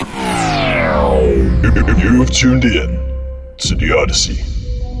You've tuned in to the Odyssey.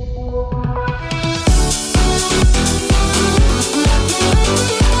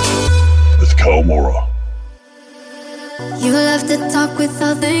 With Komora. You left to talk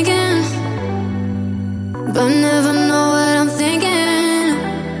without thinking, but never know what I'm thinking.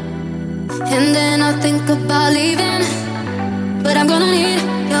 And then I think about leaving, but I'm gonna need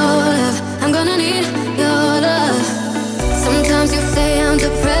your love. I'm gonna need your love. Sometimes you say I'm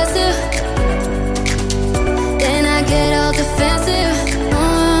depressive, then I get all defensive.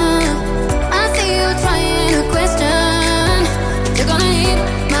 I see you trying to question. You're gonna need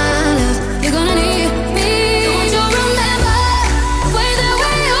my love. You're gonna need me. Don't you remember the way that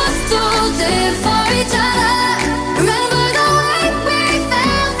we used to live for each other? Remember the way we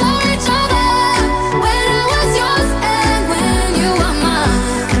fell for each other? When I was yours and when you were mine.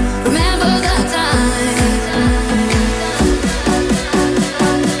 Remember that time?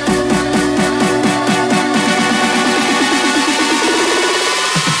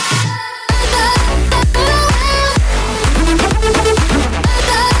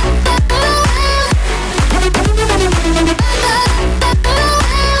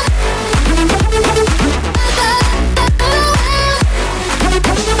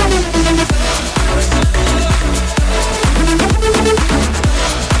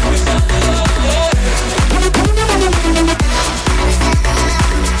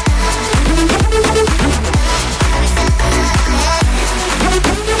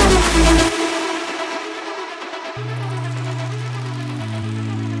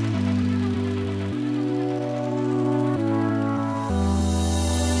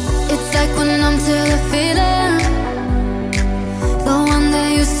 It's like when I'm still a feeling, the one that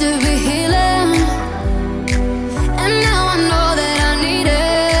used to be healing. And now I know that I need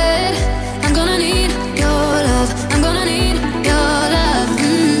it. I'm gonna need your love. I'm gonna need your love.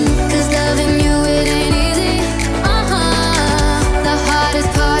 'Cause loving you, it ain't easy. The hardest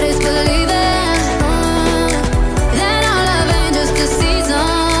part is believing that our love ain't just a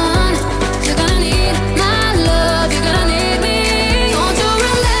season. You're gonna need my love. You're gonna need me. Don't you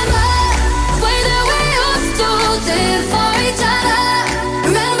remember the way that we used to live for each other?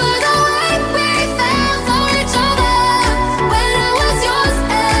 Remember the way we fell for each other? When I was yours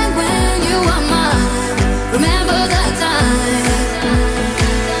and when you were mine. Remember that time?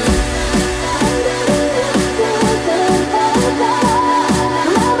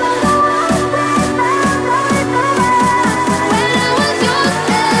 When I was yours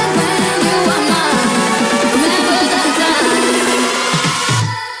and when you were mine. Remember that time?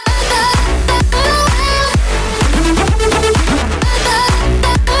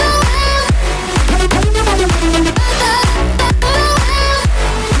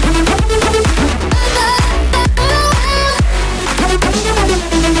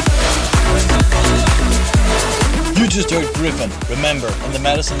 You just heard Gryffin, Remember, in the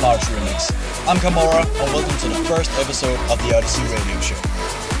Madison March remix. I'm Komora, and welcome to the first episode of the Odyssey radio show.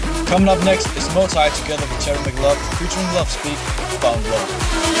 Coming up next is MOTi together with Mclove featuring Lovespeake, Found Love.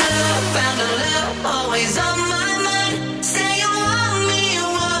 Found a love, always on my mind. Say you want me,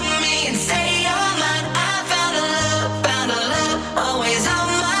 and say you're mine. I found a love, always on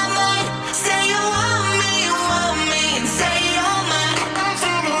my mind. Say you want me, and say you're mine. I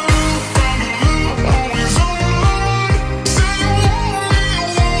found a love, always on my mind. Say you want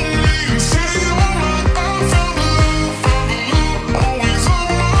me, and say you're mine. I found a love, always on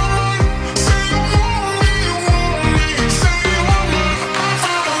my mind. Say you want me, and say you're mine. I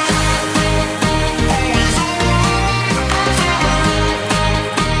found a love.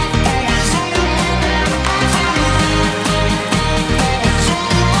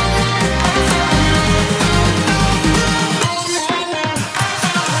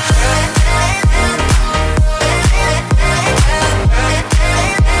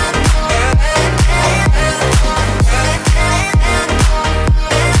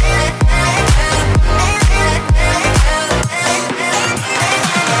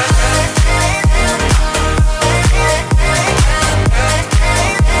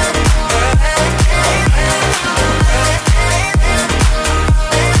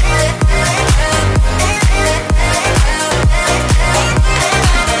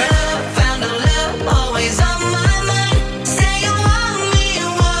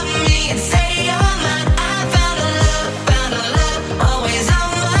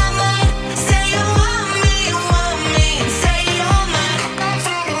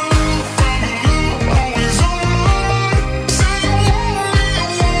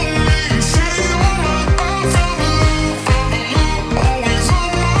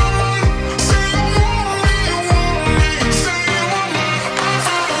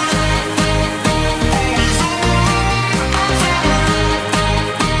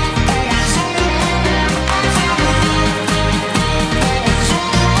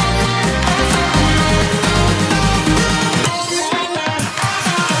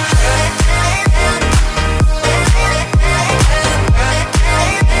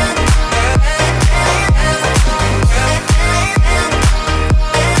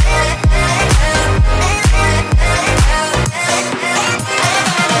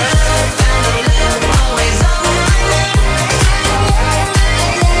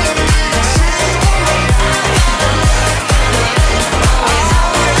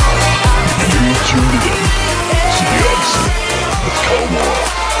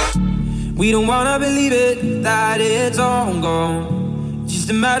 We don't wanna believe it, that it's all gone.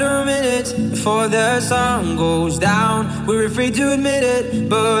 Just a matter of minutes before the sun goes down. We're afraid to admit it,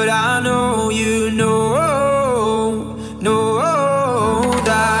 but I know you know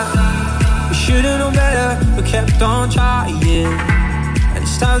that we should've known better, but kept on trying. And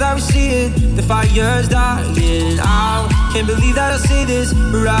it's time that we see it, the fire's dying out. Can't believe that I say this,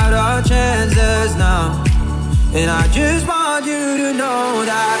 we're out of chances now. And I just want you to know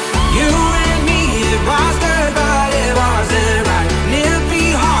that you and me, it was good, but it wasn't right. And it'll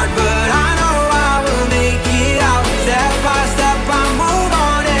be hard, but I know I will make it out. Step by step, I move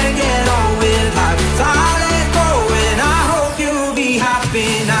on and get on with life. So I'll let go, and I hope you'll be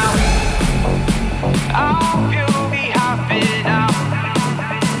happy now. I hope you'll be happy now.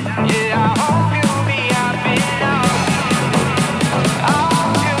 Yeah, I hope you'll be happy now. I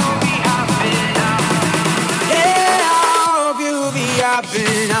hope you'll be happy now. Yeah, I hope you'll be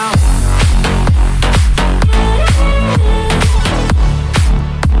happy now.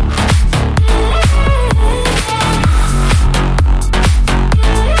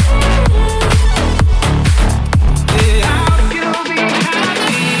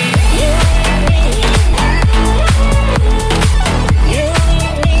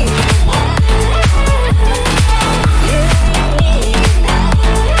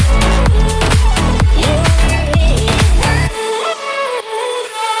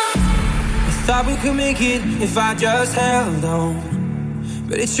 We could make it if I just held on.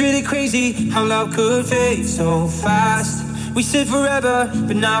 But it's really crazy how love could fade so fast. We said forever,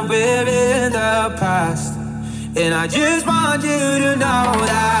 but now we're in the past. And I just want you to know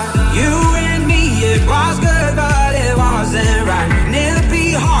that you and me, it was good, but it wasn't right. And it'll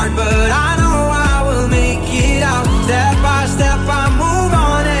be hard, but I know I will make it out. Step by step, I move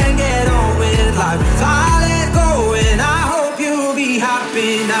on and get on with life. So I let go, and I hope you'll be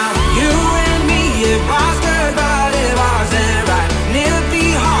happy now. It was good, but it wasn't right. And it'll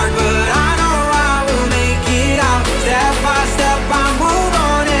be hard, but I know I will make it out. Step by step, I move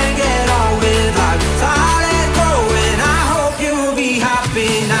on and get on with life. So I let go, and I hope you'll be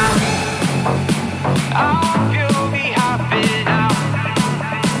happy now. I hope you'll be happy now.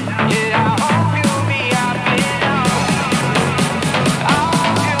 Yeah, I hope you'll be happy now. I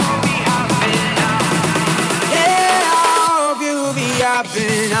hope you'll be happy now. Yeah, I hope you'll be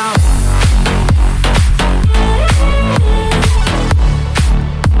happy now.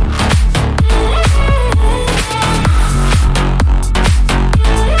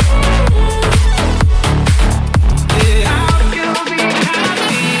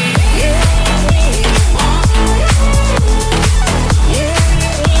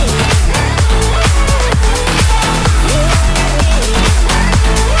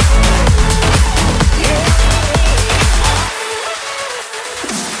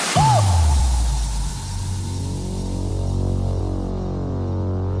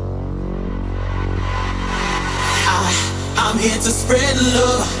 I'm here to spread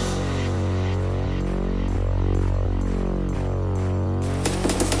love.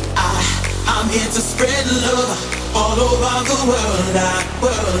 I'm here to spread love all over the world.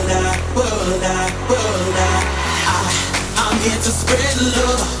 I'm here to spread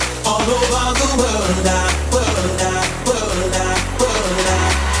love all over the world.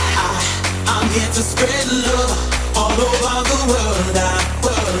 I'm here to spread love all over the world.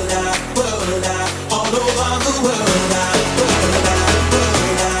 All over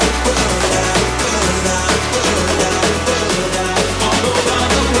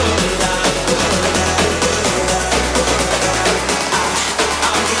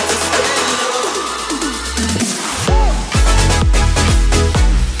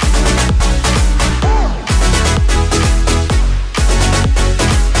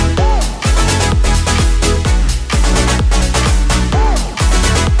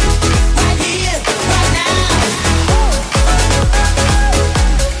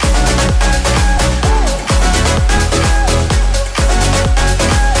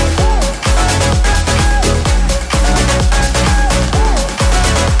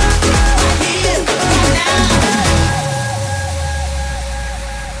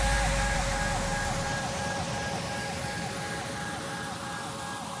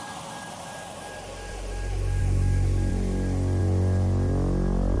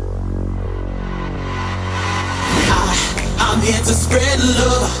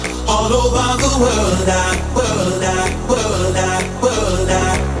the world.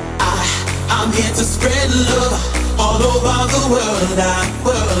 I'm here to spread love all over the world. I'm here to spread love all over the world.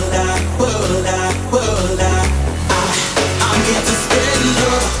 I'm here to spread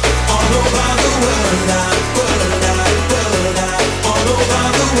love all over the world. All over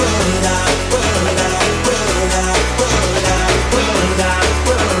the world.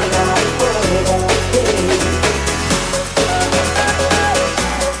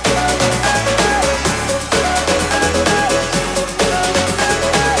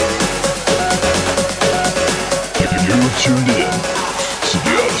 tuned in to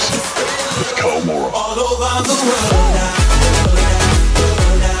the Odyssey with Kamora. All over the world now.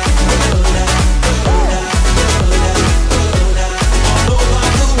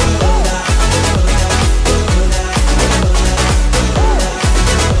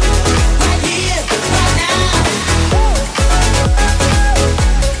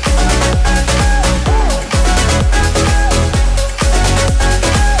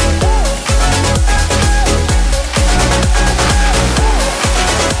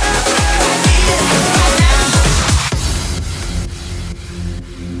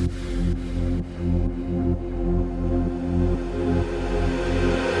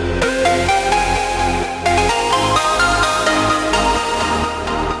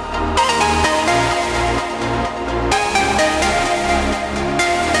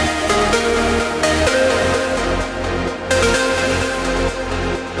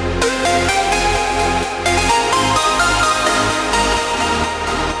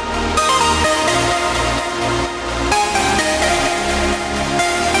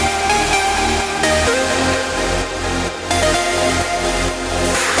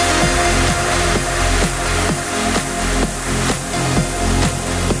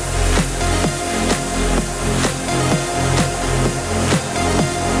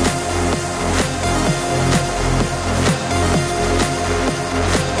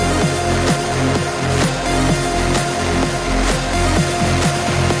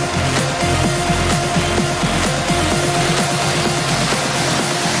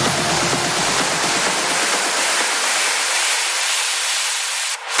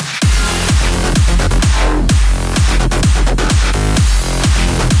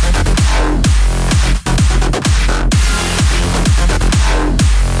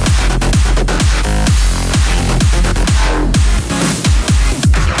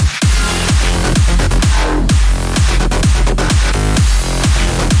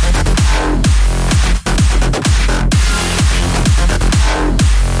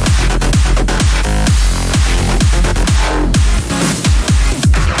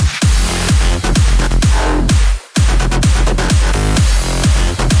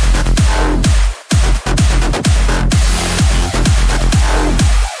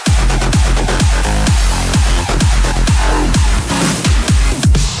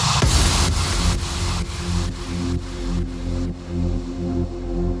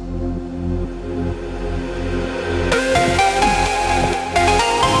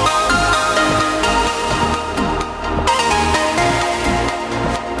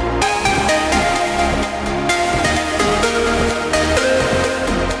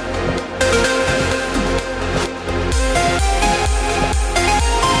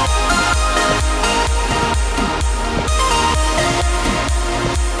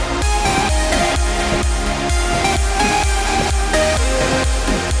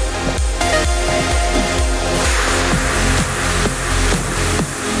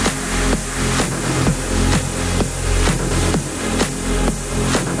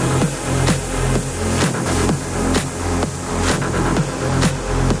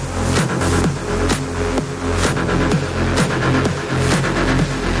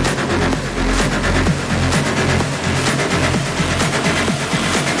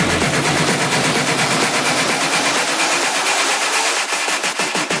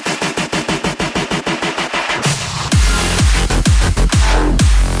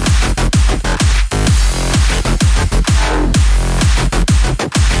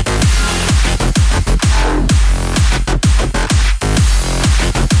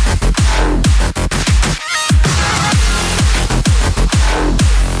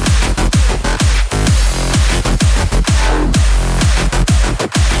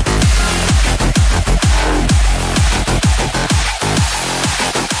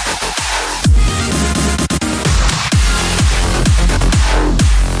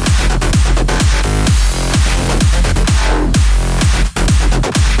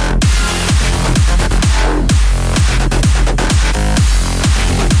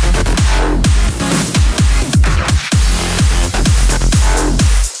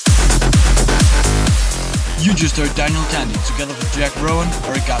 You just heard Daniel Kandi together with Rowan,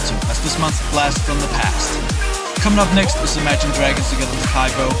 Arigatou, as this month's Blast from the Past. Coming up next is Imagine Dragons together with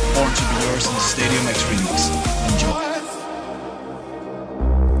Kygo, Born to Be Yours in the Stadium X remix. Enjoy.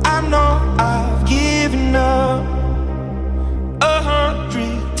 I know I've given up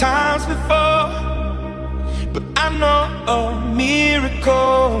 100 times before, but I know a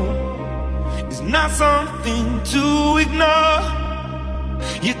miracle is not something to ignore.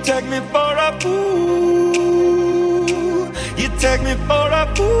 You take me for a fool. You take me for a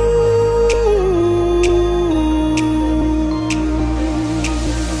fool.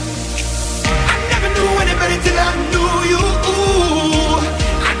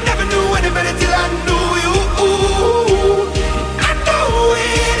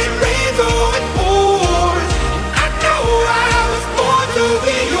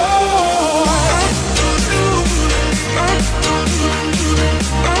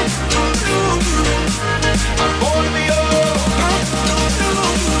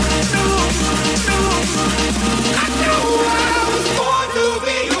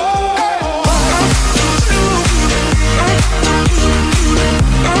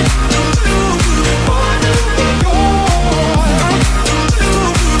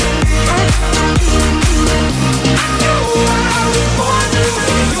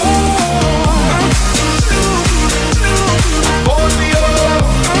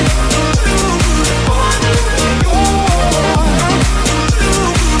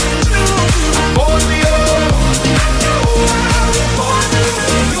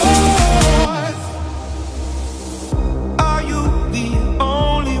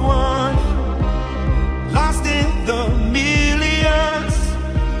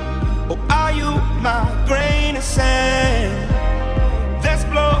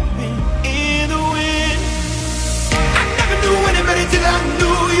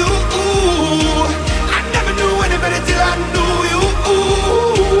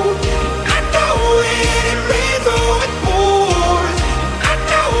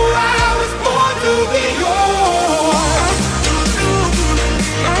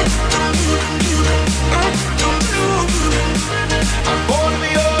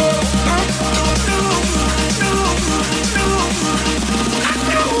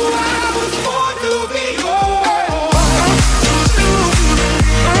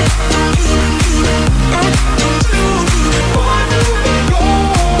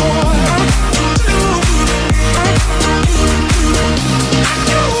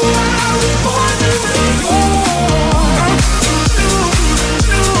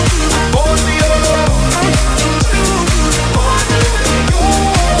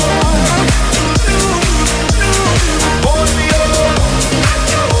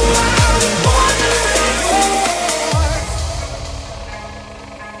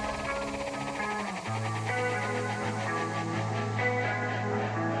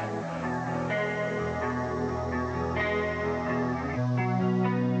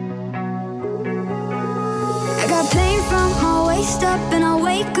 iced up and I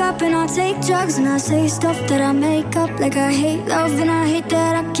wake up and I take drugs and I say stuff that I make up. Like I hate love and I hate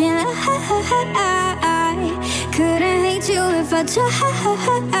that I can't hide. Couldn't hate you if I tried.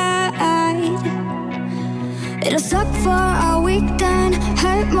 It'll suck for a weekend,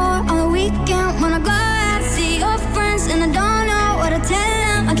 hurt more on the weekend. When I go out, see your friends and I don't know what to tell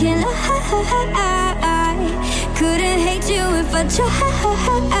them. I can't lie. Couldn't hate you if I tried.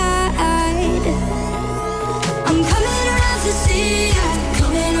 I'm coming around to see ya,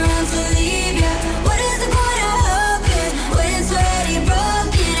 coming around to leave ya. What is the point of hoping when it's already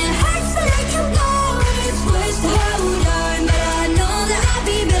broken? It hurts to let you go, it's worse to hold on. But I know that I'll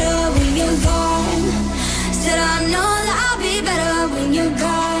be better when you're gone. Said I know that I'll be better when you're gone.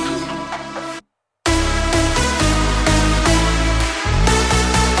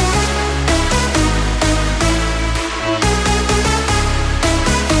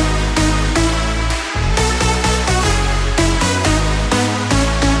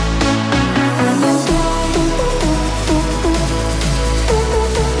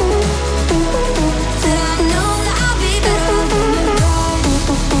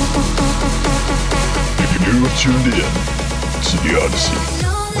 Tuned in to the Odyssey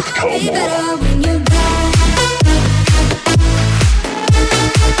with Kygo.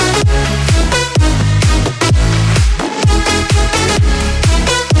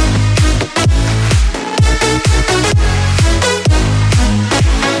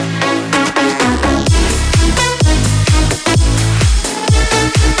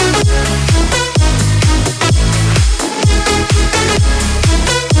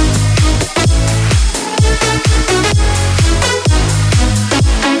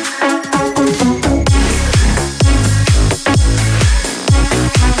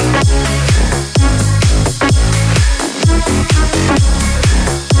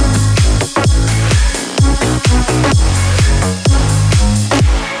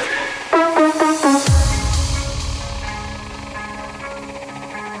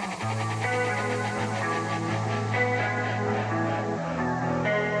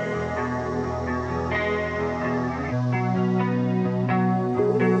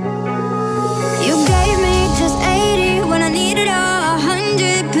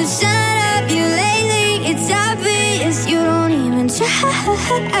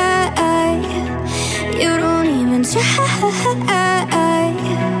 You don't even try.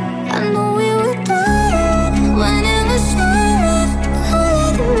 I know we were done when it was over. I'll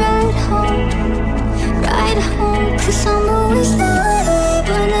let it ride home, 'cause I'm always lonely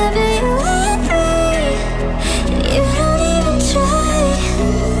whenever you let me. You don't even try.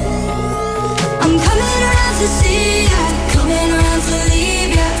 I'm coming around to see ya, coming around to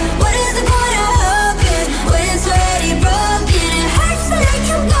leave ya. What is the point of hoping when it's already broken? It hurts to let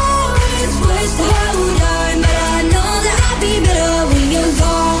you go, it's worse to hold on. But I know that I'll be better when you're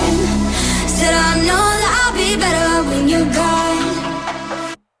gone. Said I know that I'll be better when you're gone.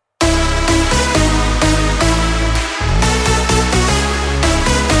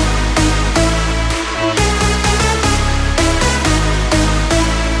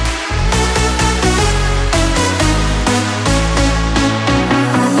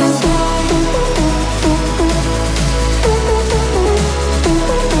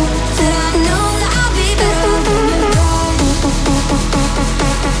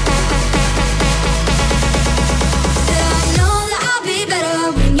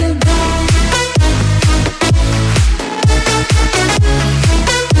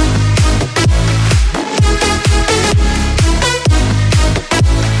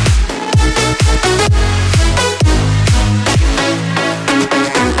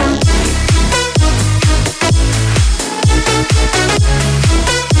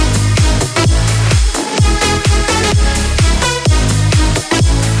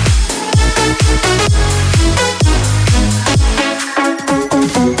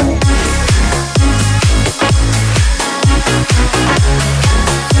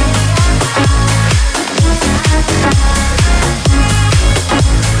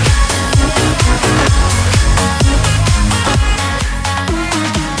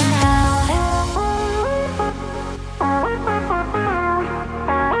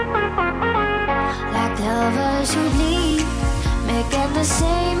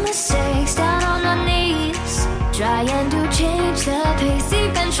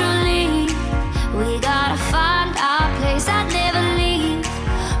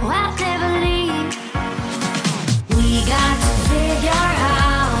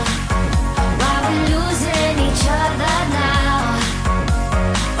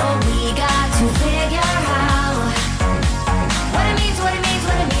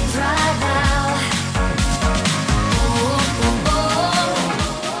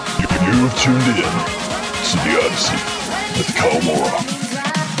 Tracklist with Komora.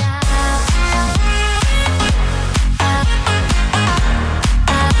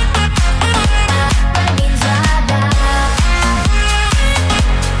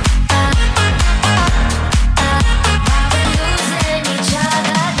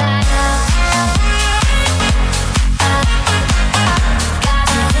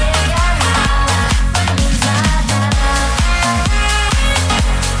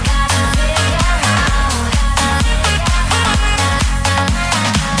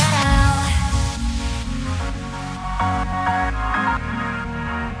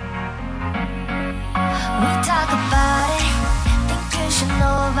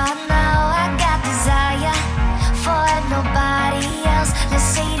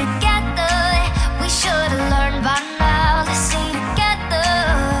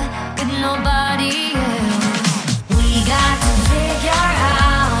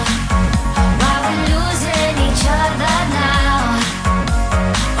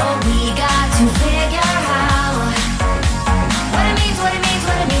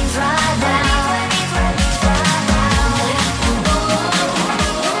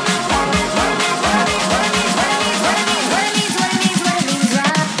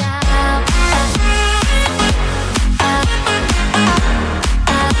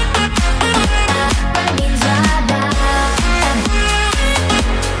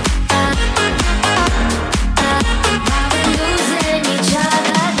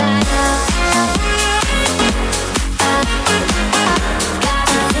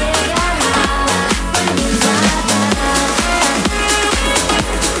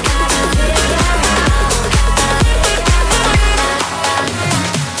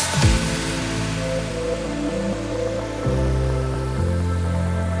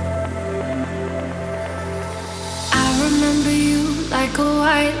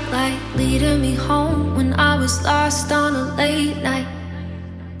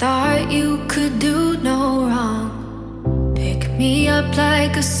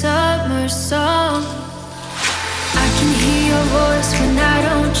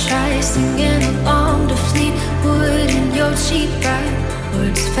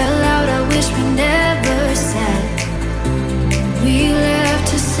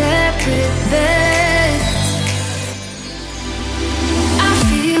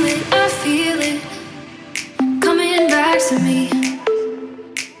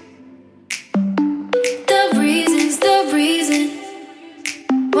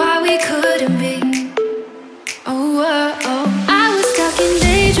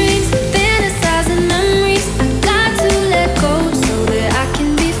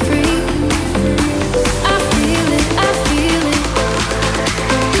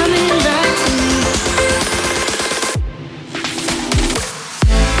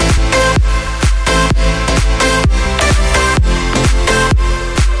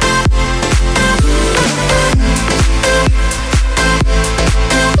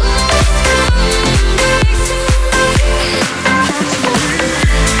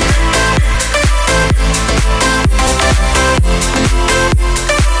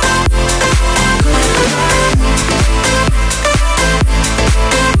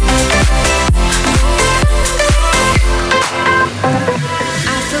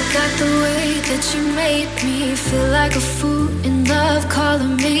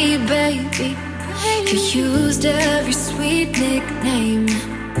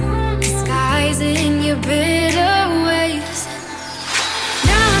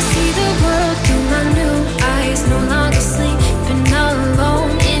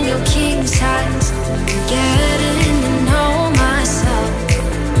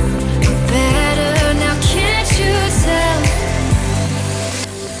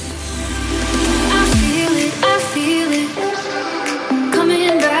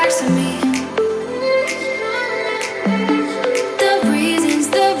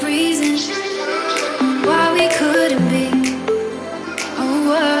 Why we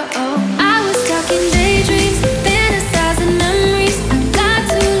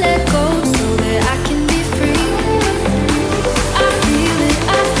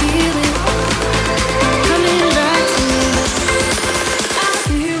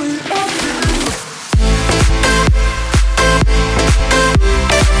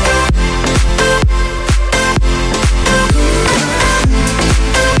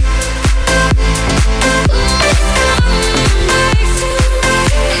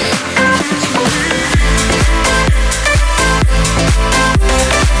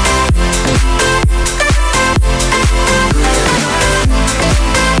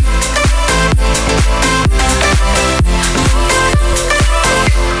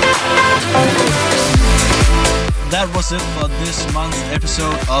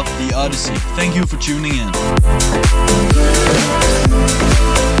episode of The Odyssey. Thank you for tuning in.